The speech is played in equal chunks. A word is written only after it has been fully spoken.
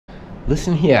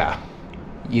Listen here,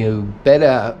 you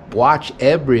better watch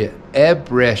every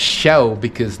show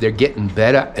because they're getting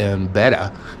better and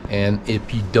better. And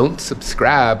if you don't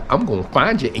subscribe, I'm gonna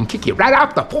find you and kick you right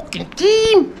off the fucking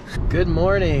team. Good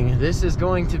morning. This is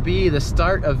going to be the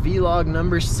start of vlog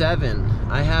number 7.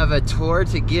 I have a tour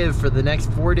to give for the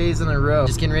next 4 days in a row.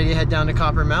 Just getting ready to head down to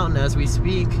Copper Mountain as we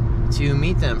speak to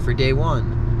meet them for day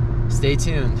 1. Stay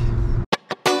tuned.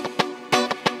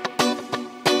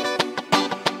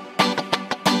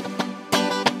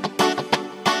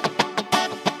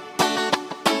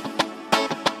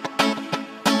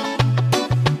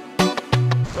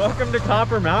 Welcome to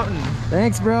Copper Mountain.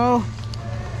 Thanks, bro.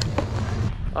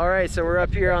 All right, so we're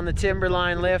up here on the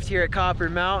Timberline lift here at Copper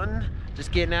Mountain,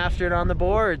 just getting after it on the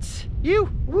boards.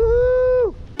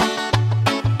 Woo!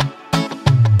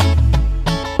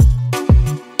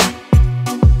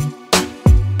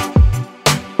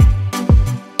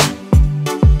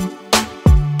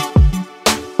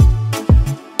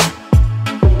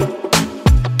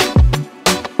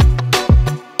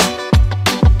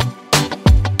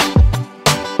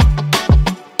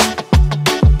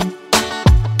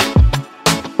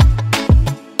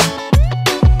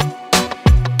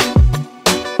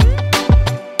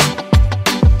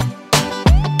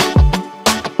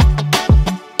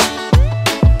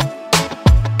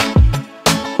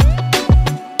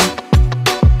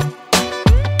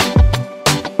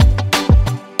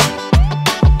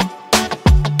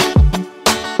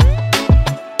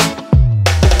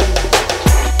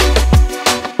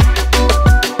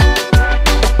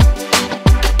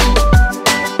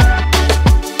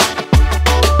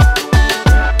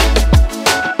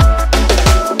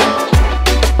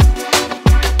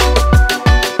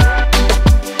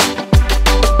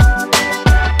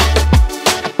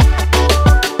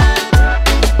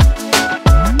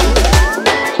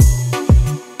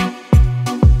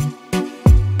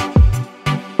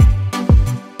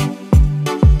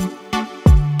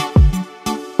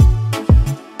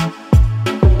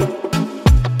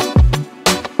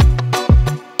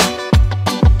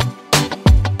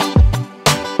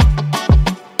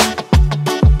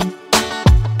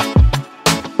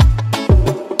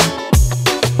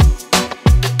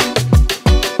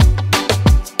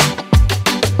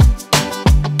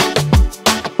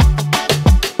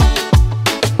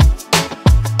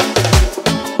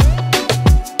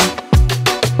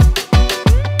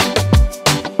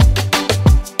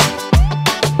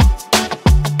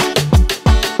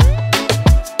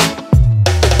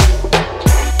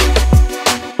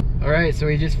 So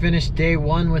we just finished day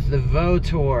 1 with the Pho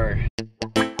tour.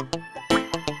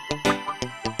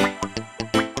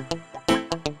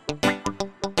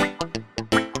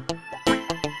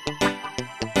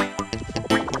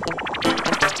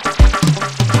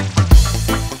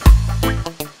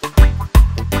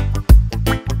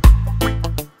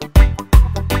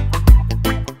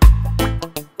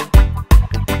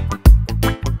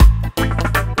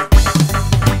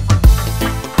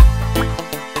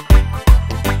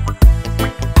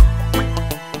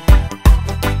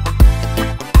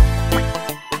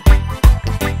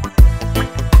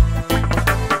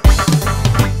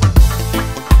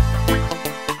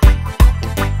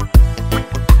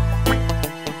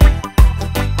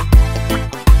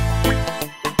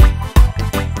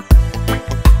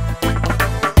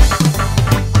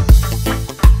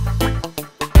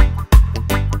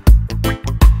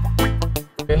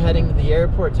 Heading to the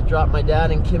airport to drop my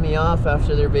dad and Kimmy off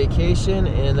after their vacation,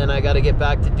 and then I got to get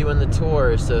back to doing the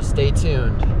tour, so stay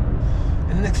tuned.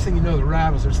 And the next thing you know, the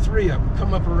rattles, there's 3 of them,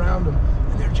 come up around them,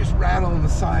 and they're just rattling the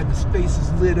side. The space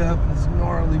is lit up, and this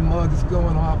gnarly mug is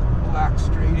going off, black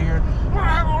straight air,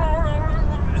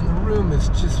 and the room is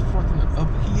just fucking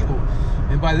upheaval.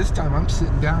 And by this time, I'm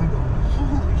sitting down going,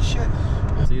 holy shit.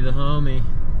 See the homie.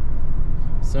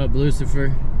 What's up,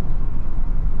 Lucifer?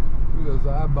 Look at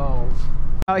those eyeballs.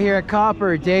 Out here at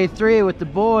Copper, day 3 with the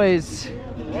boys.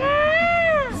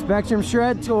 Spectrum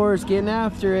Shred Tours, getting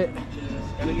after it.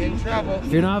 Gonna get in trouble.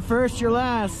 If you're not first, you're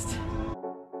last.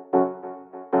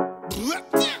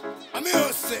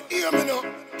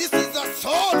 This is a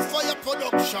Soul Fire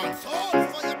production. Soul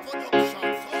Fire production.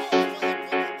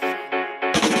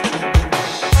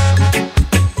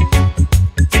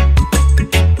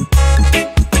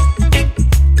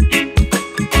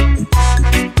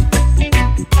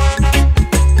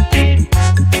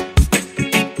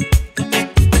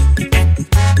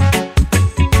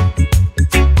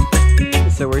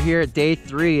 So we're here at day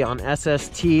 3 on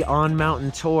SST on mountain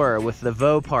tour with the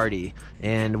Pho party,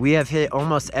 and we have hit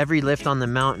almost every lift on the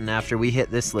mountain after we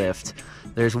hit this lift.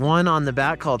 There's one on the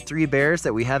back called 3 Bears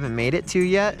that we haven't made it to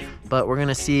yet, but we're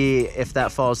gonna see if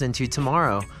that falls into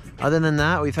tomorrow. Other than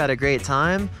that, we've had a great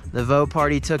time. The Pho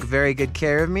party took very good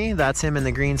care of me. That's him in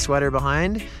the green sweater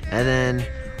behind. And then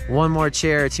one more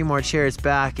chair, 2 more chairs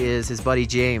back is his buddy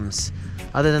James.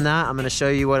 Other than that, I'm gonna show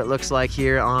you what it looks like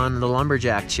here on the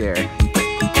lumberjack chair.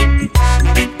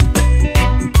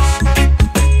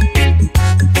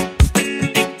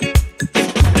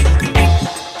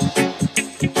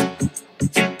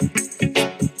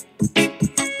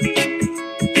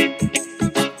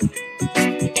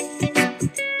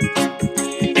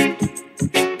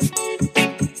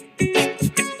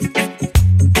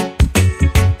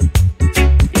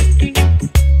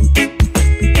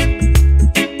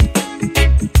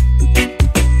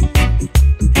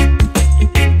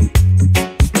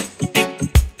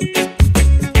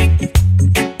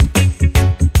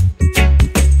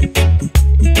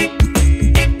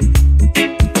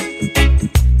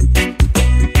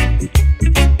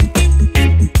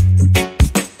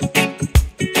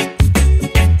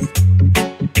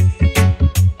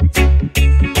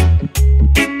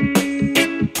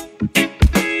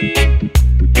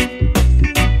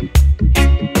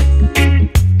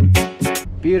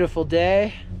 Beautiful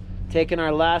day, taking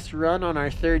our last run on our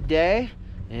 3rd day,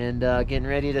 and getting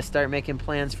ready to start making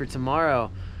plans for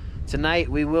tomorrow. Tonight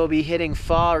we will be hitting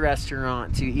Pho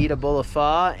restaurant to eat a bowl of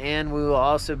pho, and we will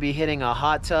also be hitting a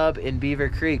hot tub in Beaver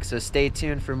Creek, so stay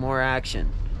tuned for more action.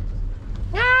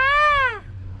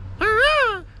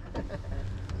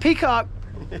 Peacock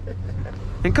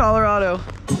in Colorado.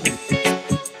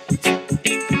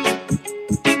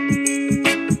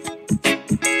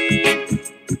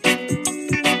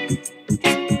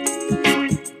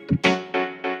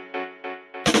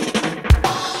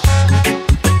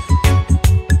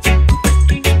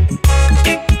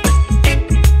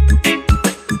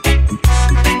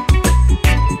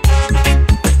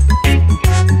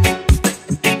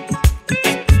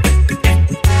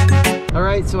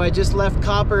 So I just left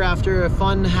Copper after a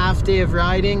fun half day of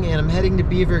riding, and I'm heading to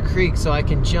Beaver Creek so I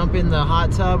can jump in the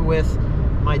hot tub with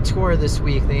my tour this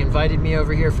week. They invited me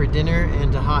over here for dinner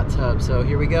and a hot tub, so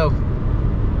here we go.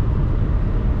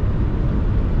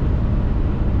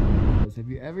 Have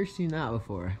you ever seen that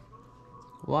before?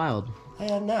 Wild.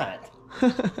 I have not.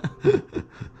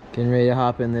 Getting ready to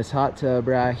hop in this hot tub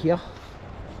right here.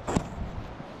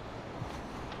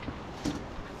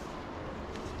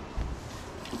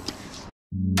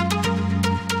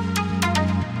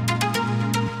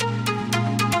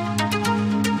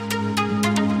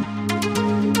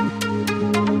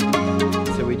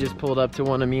 Pulled up to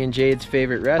one of me and Jade's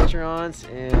favorite restaurants,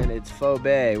 and it's Pho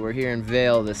Bay. We're here in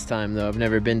Vail this time though. I've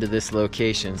never been to this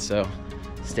location, so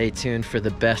stay tuned for the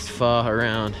best pho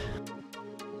around.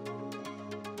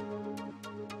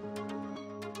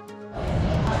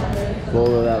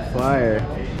 Bowl of that fire.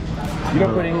 You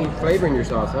don't put any flavor in your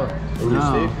sauce, huh? In your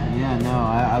steak? Yeah, no,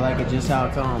 I like it just how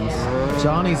it comes.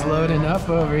 Johnny's loading up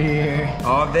over here.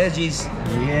 All veggies.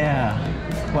 Yeah.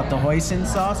 What, the hoisin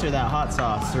sauce or that hot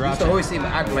sauce? It's the hoisin.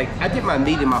 I dip my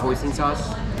meat in my hoisin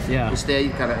sauce. Yeah. Instead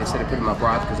of putting my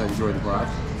broth, because I enjoy the broth.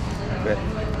 But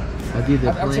I do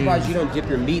the I'm surprised you don't dip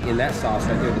your meat in that sauce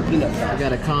right there, the peanut sauce. I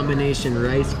got a combination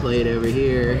rice plate over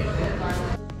here.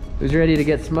 Who's ready to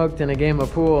get smoked in a game of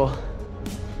pool?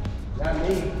 Not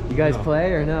me. You guys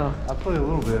play or no? I play a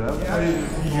little bit. I've played a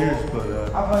few years, but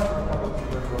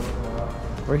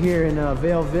we're here in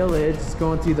Vail Village, just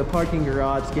going through the parking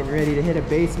garage, getting ready to hit a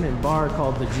basement bar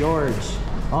called the George,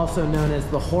 also known as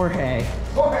the Jorge.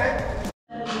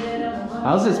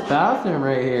 How's this bathroom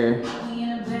right here?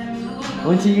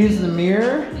 Went to use the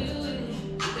mirror?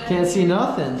 Can't see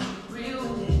nothing.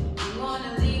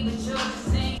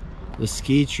 The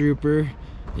ski trooper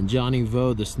and Johnny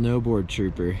Pho, the snowboard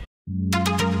trooper.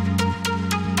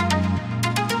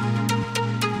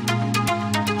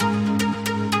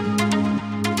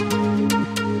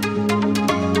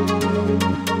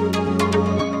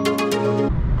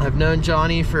 I've known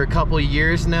Johnny for a couple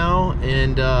years now,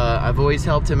 and I've always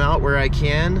helped him out where I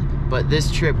can, but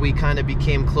this trip we kind of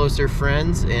became closer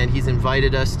friends, and he's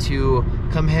invited us to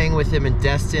come hang with him in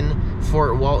Destin,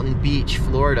 Fort Walton Beach,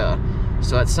 Florida.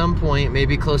 So at some point,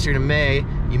 maybe closer to May,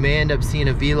 you may end up seeing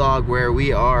a vlog where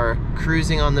we are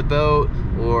cruising on the boat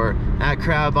or at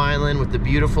Crab Island with the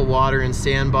beautiful water and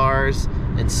sandbars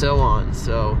and so on.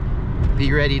 So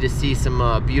be ready to see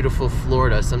some beautiful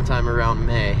Florida sometime around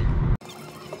May.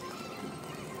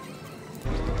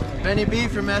 Benny B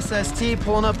from SST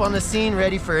pulling up on the scene,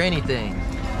 ready for anything.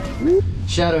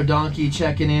 Shadow Donkey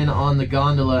checking in on the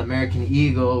gondola, American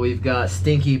Eagle. We've got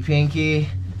Stinky Pinky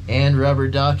and Rubber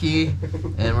Ducky,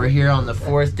 and we're here on the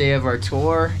 4th day of our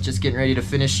tour, just getting ready to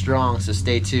finish strong, so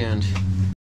stay tuned.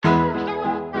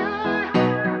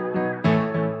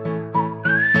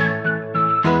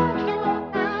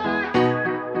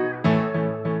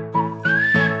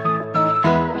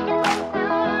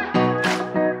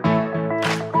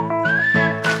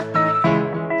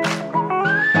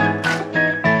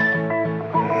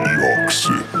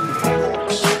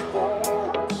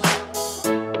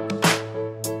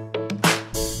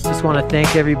 just want to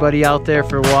thank everybody out there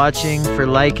for watching, for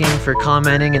liking, for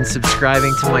commenting, and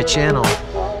subscribing to my channel.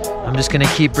 I'm just going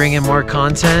to keep bringing more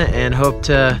content and hope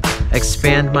to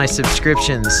expand my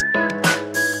subscriptions.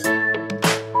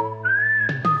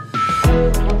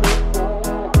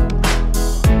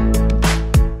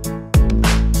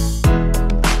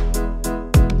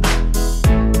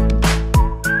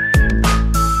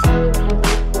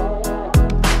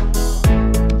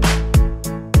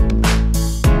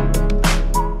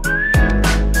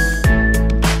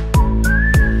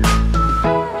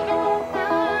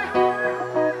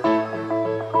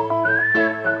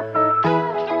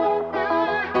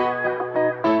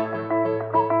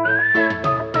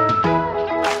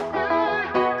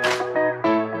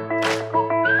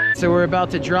 So we're about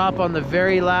to drop on the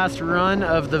very last run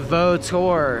of the Vail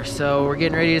tour. So we're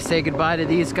getting ready to say goodbye to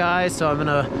these guys. So I'm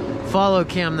gonna follow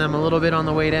cam them a little bit on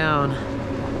the way down.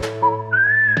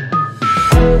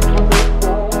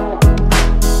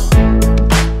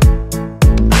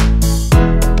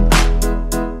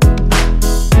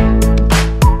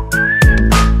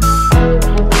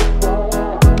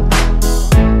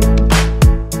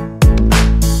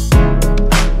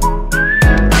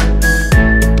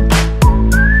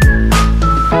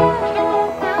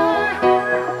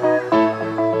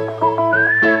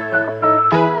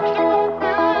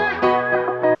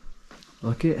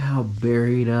 Look at how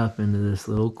buried up into this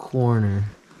little corner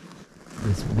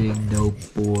this big dope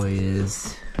boy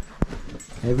is.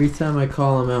 Every time I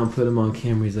call him out and put him on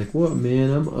camera, he's like, "What,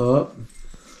 man? I'm up.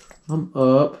 I'm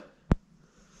up."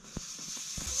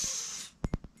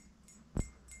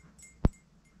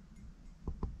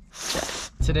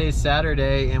 Today's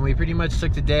Saturday and we pretty much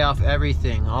took the day off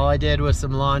everything. All I did was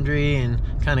some laundry and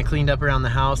kind of cleaned up around the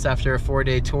house after a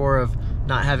 4-day tour of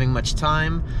not having much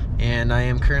time, and I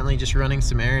am currently just running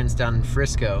some errands down in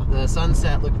Frisco. The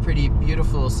sunset looked pretty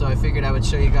beautiful, so I figured I would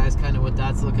show you guys kind of what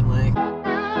that's looking like.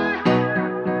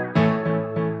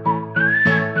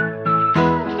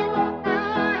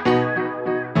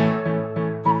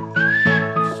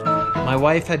 My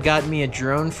wife had gotten me a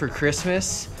drone for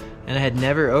Christmas and I had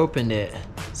never opened it.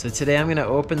 So today I'm gonna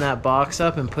open that box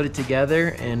up and put it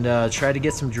together and try to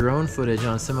get some drone footage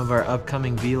on some of our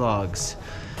upcoming vlogs.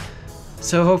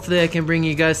 So hopefully I can bring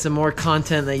you guys some more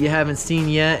content that you haven't seen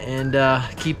yet and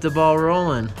keep the ball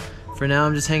rolling. For now,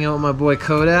 I'm just hanging out with my boy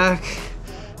Kodak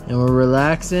and we're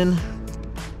relaxing.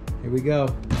 Here we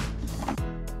go.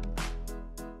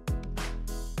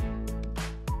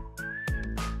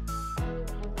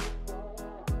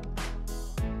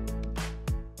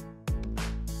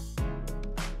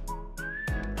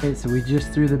 Okay, so we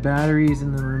just threw the batteries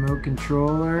in the remote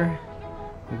controller.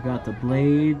 We've got the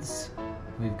blades.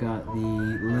 We've got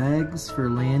the legs for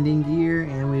landing gear,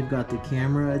 and we've got the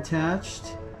camera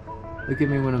attached. Look at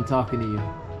me when I'm talking to you.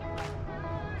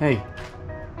 Hey,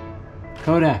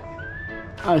 Kodak.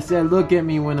 I said look at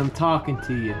me when I'm talking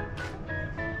to you.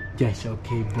 That's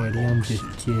okay, buddy. I'm just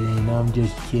kidding. I'm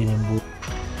just kidding, boy.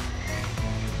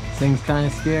 This thing's kind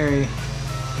of scary.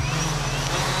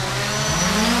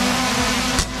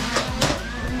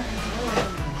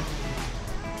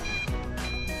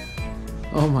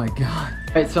 Oh my god.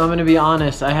 Alright, so I'm gonna be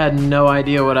honest, I had no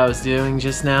idea what I was doing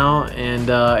just now, and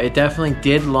it definitely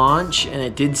did launch and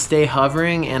it did stay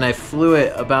hovering, and I flew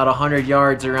it about 100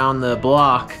 yards around the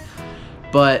block,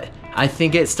 but I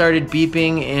think it started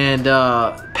beeping and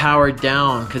powered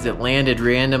down because it landed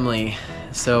randomly,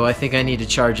 so I think I need to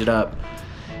charge it up.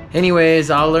 Anyways,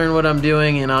 I'll learn what I'm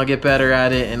doing and I'll get better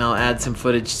at it, and I'll add some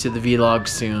footage to the vlog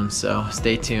soon, so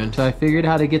stay tuned. So I figured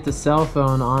how to get the cell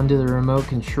phone onto the remote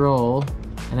control,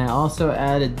 and I also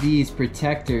added these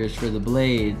protectors for the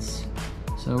blades.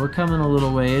 So we're coming a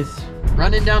little ways.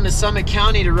 Running down to Summit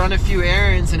County to run a few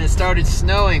errands, and it started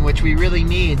snowing, which we really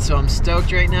need, so I'm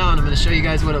stoked right now and I'm gonna show you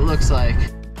guys what it looks like.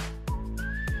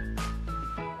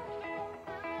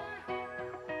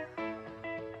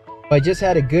 I just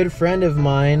had a good friend of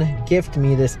mine gift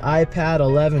me this iPad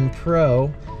 11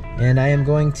 Pro, and I am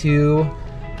going to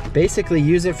basically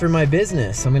use it for my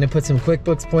business. I'm gonna put some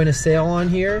QuickBooks point of sale on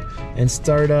here and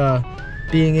start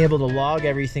being able to log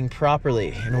everything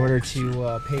properly in order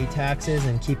to pay taxes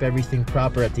and keep everything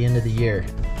proper at the end of the year.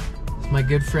 It's my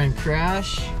good friend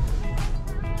Crash.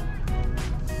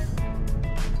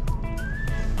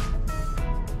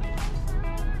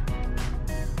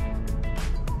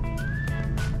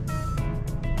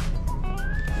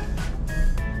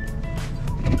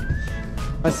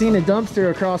 I seen a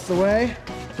dumpster across the way.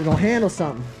 We're gonna handle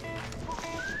something.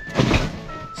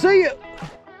 See ya!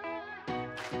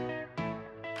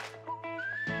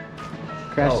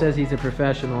 Crash says he's a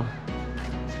professional.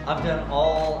 I've done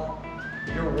all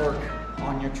your work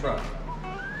on your truck.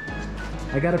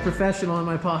 I got a professional in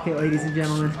my pocket, ladies and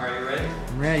gentlemen. Are you ready?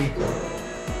 I'm ready.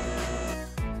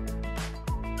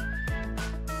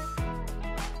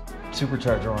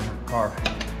 Supercharger on her car.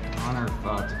 On her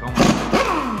Tacoma.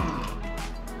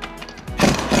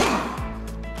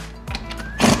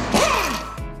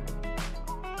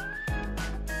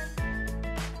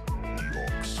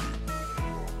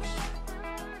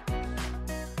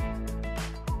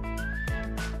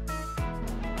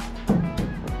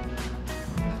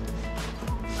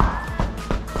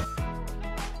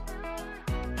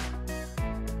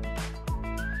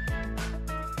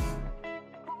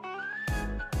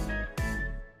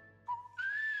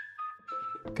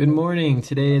 Good morning.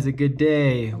 Today is a good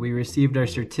day. We received our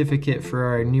certificate for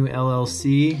our new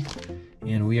LLC,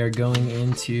 and we are going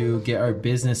in to get our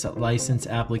business license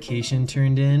application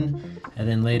turned in, and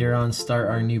then later on start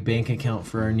our new bank account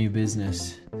for our new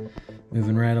business.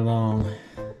 Moving right along.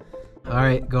 All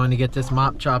right, going to get this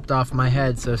mop chopped off my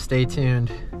head, so stay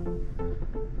tuned.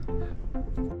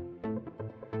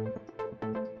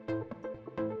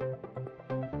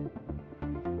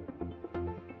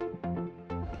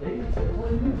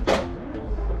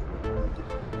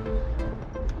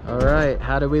 All right,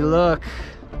 how do we look?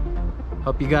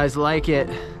 Hope you guys like it.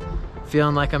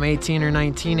 Feeling like I'm 18 or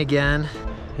 19 again.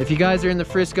 If you guys are in the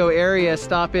Frisco area,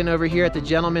 stop in over here at the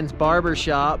Gentleman's Barber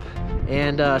Shop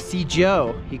and see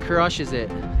Joe. He crushes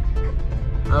it.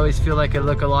 I always feel like I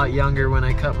look a lot younger when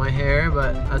I cut my hair,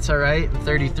 but that's all right. I'm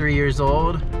 33 years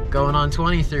old, going on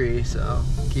 23, so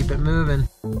keep it moving.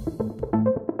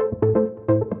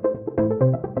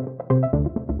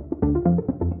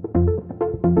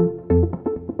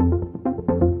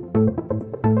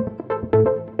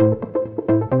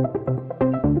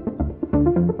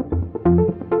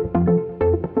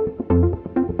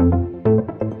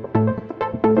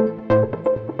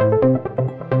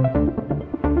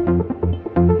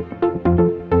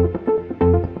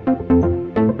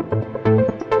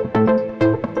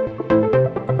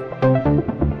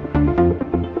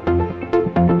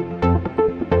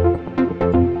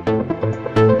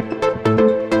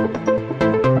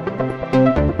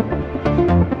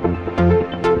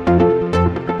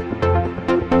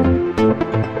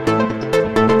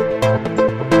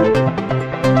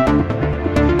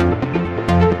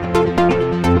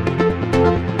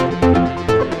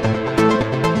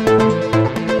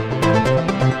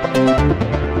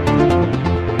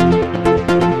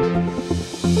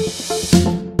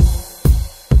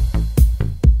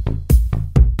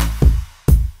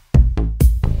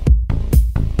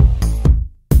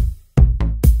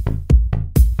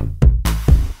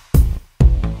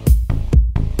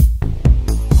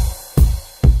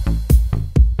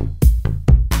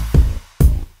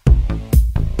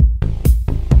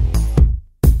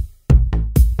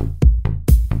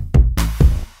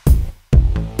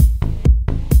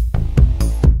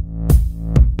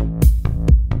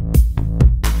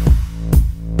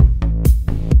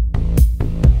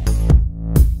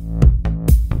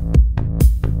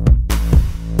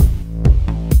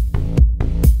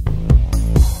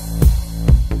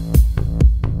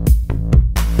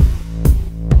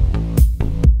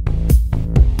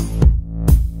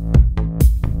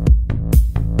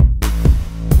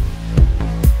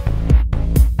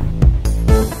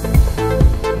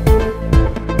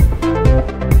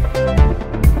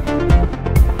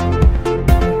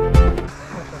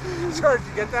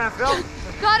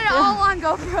 Got it all on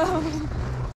GoPro.